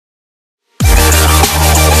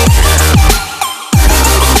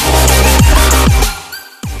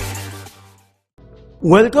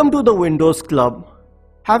Welcome to the Windows Club.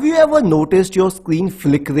 Have you ever noticed your screen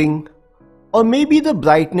flickering? Or maybe the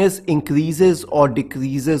brightness increases or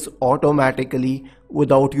decreases automatically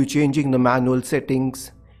without you changing the manual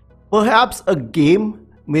settings? Perhaps a game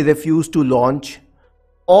may refuse to launch,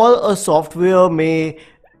 or a software may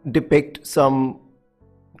depict some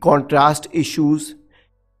contrast issues.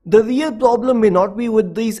 The real problem may not be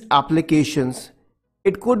with these applications.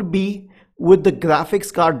 It could be with the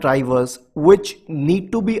graphics card drivers, which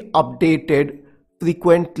need to be updated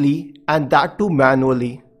frequently, and that too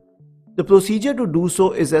manually. The procedure to do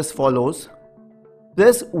so is as follows.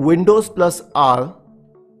 Press Windows plus R,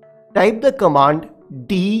 type the command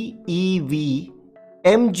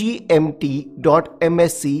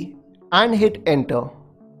devmgmt.msc and hit enter.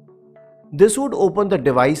 This would open the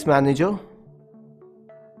device manager.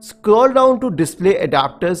 Scroll down to display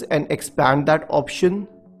adapters and expand that option.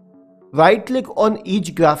 Right click on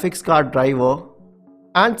each graphics card driver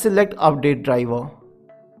and select update driver.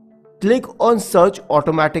 Click on search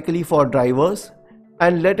automatically for drivers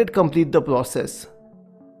and let it complete the process.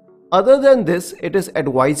 Other than this, it is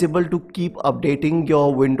advisable to keep updating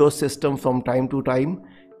your Windows system from time to time,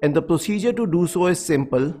 and the procedure to do so is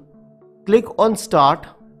simple. Click on Start,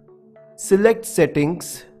 select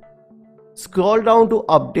Settings, scroll down to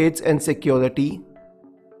Updates and Security.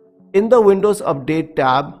 In the Windows Update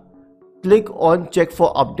tab, click on Check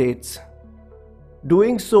for Updates.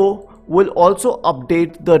 Doing so will also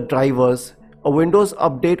update the drivers. A Windows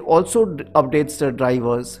update also updates the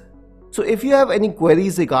drivers. So if you have any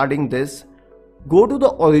queries regarding this, go to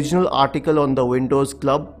the original article on the Windows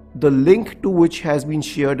Club, the link to which has been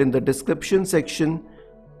shared in the description section.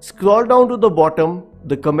 Scroll down to the bottom,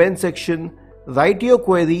 the comment section, write your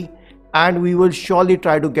query, and we will surely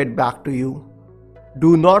try to get back to you.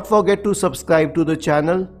 Do not forget to subscribe to the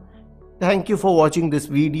channel. Thank you for watching this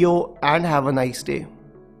video and have a nice day.